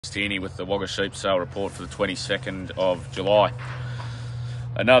Tierney with the Wagga Sheep Sale Report for the 22nd of July.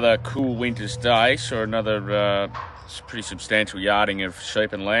 Another cool winter's day saw another pretty substantial yarding of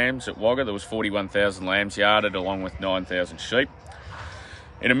sheep and lambs at Wagga. There was 41,000 lambs yarded along with 9,000 sheep.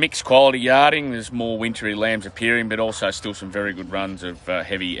 In a mixed quality yarding, there's more wintry lambs appearing, but also still some very good runs of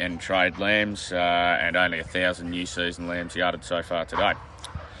heavy and trade lambs, and only 1,000 new season lambs yarded so far today.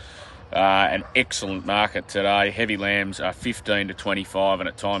 An excellent market today. Heavy lambs are $15 to $25 and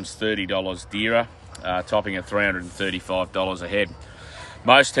at times $30 dearer, topping at $335 a head.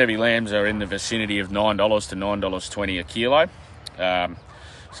 Most heavy lambs are in the vicinity of $9 to $9.20 a kilo.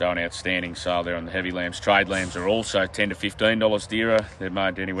 So an outstanding sale there on the heavy lambs. Trade lambs are also $10 to $15 dearer. They're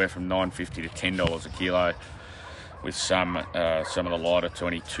made anywhere from $9.50 to $10 a kilo, with some of the lighter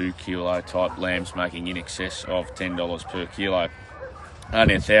 22 kilo type lambs making in excess of $10 per kilo.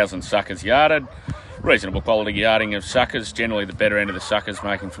 Only 1,000 suckers yarded. Reasonable quality yarding of suckers. Generally the better end of the suckers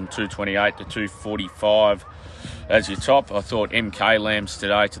making from $2.28 to $2.45 as your top. I thought MK lambs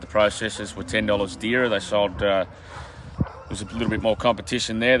today to the processors were $10 dearer. They sold, there was a little bit more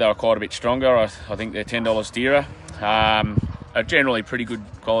competition there. They were quite a bit stronger. I think they're $10 dearer. A generally pretty good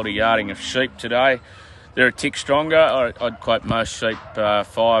quality yarding of sheep today. They're a tick stronger. I'd quote most sheep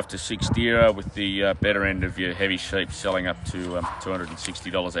 $5 to $6 dearer, with the better end of your heavy sheep selling up to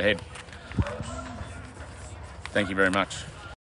 $260 a head. Thank you very much.